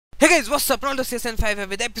Hey guys, what's up? Ronaldo Season 5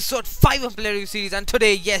 with episode 5 of Player Review series, and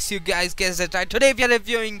today, yes, you guys guessed it right, today we are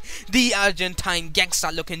reviewing the Argentine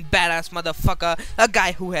Gangsta looking badass motherfucker, a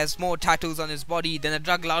guy who has more tattoos on his body than a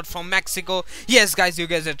drug lord from Mexico. Yes guys, you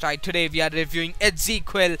guessed it right, today we are reviewing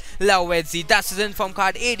Ezequiel Lavezzi. That's his inform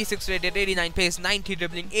card, 86 rated, 89 pace, 90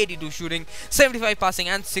 dribbling, 82 shooting, 75 passing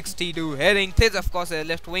and 62 heading. Plays of course a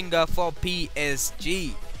left winger for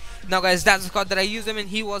PSG. Now guys, that's the squad that I used him in.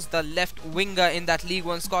 He was the left winger in that League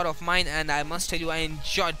 1 squad of mine, and I must tell you I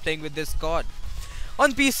enjoyed playing with this squad.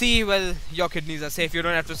 On PC, well, your kidneys are safe, you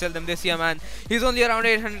don't have to sell them this year, man. He's only around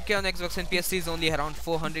 800k on Xbox, and PS3 is only around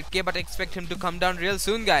 400k, but I expect him to come down real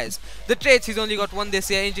soon, guys. The traits, he's only got one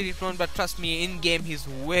this year, injury prone, but trust me, in game he's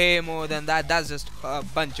way more than that. That's just a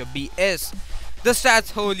bunch of BS. The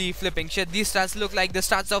stats, holy flipping shit, these stats look like the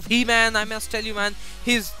stats of He-Man, I must tell you, man.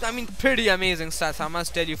 Pretty amazing stats, I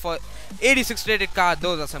must tell you. For 86 rated card,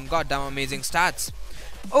 those are some goddamn amazing stats.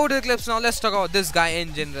 Over to the clips now, let's talk about this guy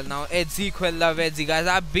in general now. Ezequiel Lavezzi, guys.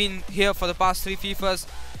 I've been here for the past 3 FIFAs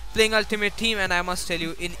playing Ultimate Team, and I must tell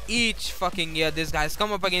you, in each fucking year this guy has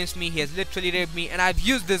come up against me. He has literally raped me, and I've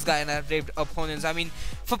used this guy and I've raped opponents. I mean,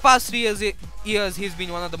 for past 3 years he's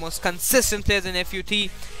been one of the most consistent players in FUT.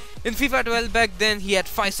 In FIFA 12 back then he had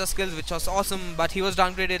 5-star skills, which was awesome, but he was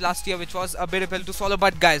downgraded last year, which was a bitter pill to swallow.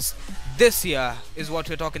 But guys, this year is what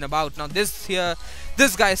we're talking about. Now this year,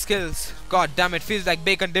 this guy's skills, god damn it, feels like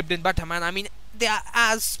bacon dipped in butter, man. I mean, they are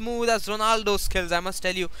as smooth as Ronaldo's skills, I must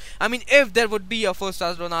tell you. I mean, if there would be a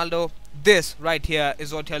 4-star Ronaldo, this right here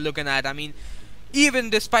is what you're looking at. I mean,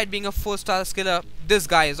 even despite being a 4-star skiller, this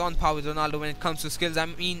guy is on par with Ronaldo when it comes to skills. I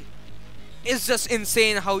mean, it's just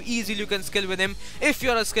insane how easily you can skill with him if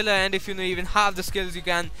you're a skiller, and if you don't even have the skills you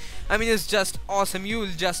can. I mean, it's just awesome. You'll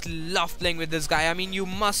just love playing with this guy. I mean, you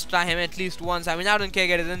must try him at least once. I mean, I don't care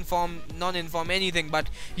get his inform, non-inform, anything, but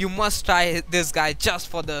you must try this guy just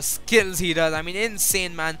for the skills he does. I mean,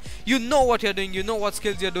 insane, man. You know what you're doing, you know what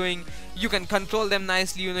skills you're doing, you can control them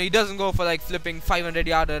nicely. You know, he doesn't go for like flipping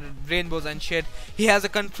 500-yarder rainbows and shit. He has a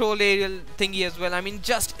control aerial thingy as well. I mean,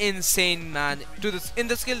 just insane, man. In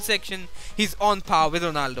the skill section, he's on par with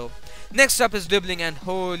Ronaldo. Next up is dribbling, and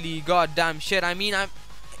holy goddamn shit. I mean,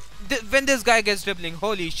 when this guy gets dribbling,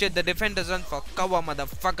 holy shit, the defenders run for cover,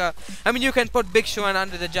 motherfucker. I mean, you can put Big Show and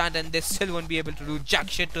under the giant and they still won't be able to do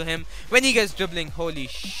jack shit to him. When he gets dribbling, holy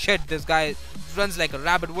shit, this guy runs like a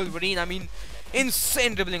rabid Wolverine. I mean,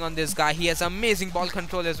 insane dribbling on this guy. He has amazing ball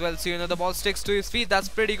control as well, so you know the ball sticks to his feet. That's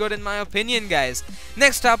pretty good in my opinion, guys.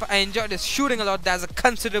 Next up, I enjoyed his shooting a lot. That's a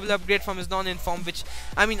considerable upgrade from his non-inform, which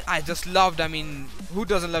I mean I just loved. I mean, who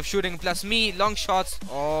doesn't love shooting? Plus me, long shots,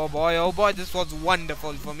 oh boy, this was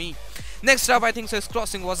wonderful for me. Next up, I think so his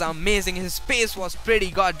crossing was amazing. His pace was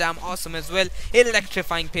pretty goddamn awesome as well.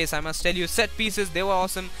 Electrifying pace, I must tell you. Set pieces, they were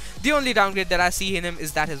awesome. The only downgrade that I see in him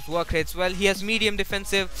is that his work rates. Well, he has medium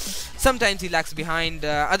defensive. Sometimes he lacks behind.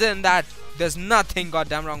 Other than that, there's nothing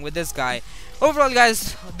goddamn wrong with this guy. Overall,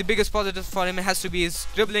 guys, the biggest positive for him has to be his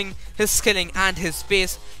dribbling, his skilling, and his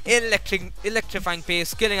pace. Electrifying pace.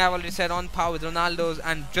 Skilling, I've already said, on par with Ronaldo's,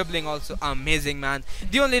 and dribbling also amazing, man.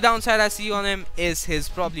 The only downside I see on him is his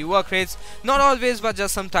probably work rates. Not always, but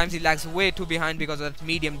just sometimes he lags way too behind because of that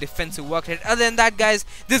medium defensive work rate. Other than that, guys,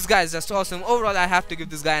 this guy is just awesome. Overall, I have to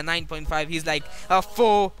give this guy a 9.5. He's like a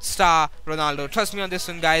 4-star Ronaldo. Trust me on this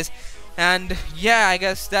one, guys. And yeah, I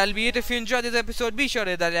guess that'll be it. If you enjoyed this episode, be sure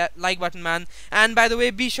to hit that like button, man. And by the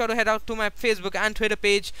way, be sure to head out to my Facebook and Twitter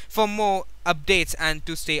page for more updates and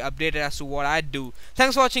to stay updated as to what I do.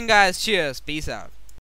 Thanks for watching, guys. Cheers. Peace out.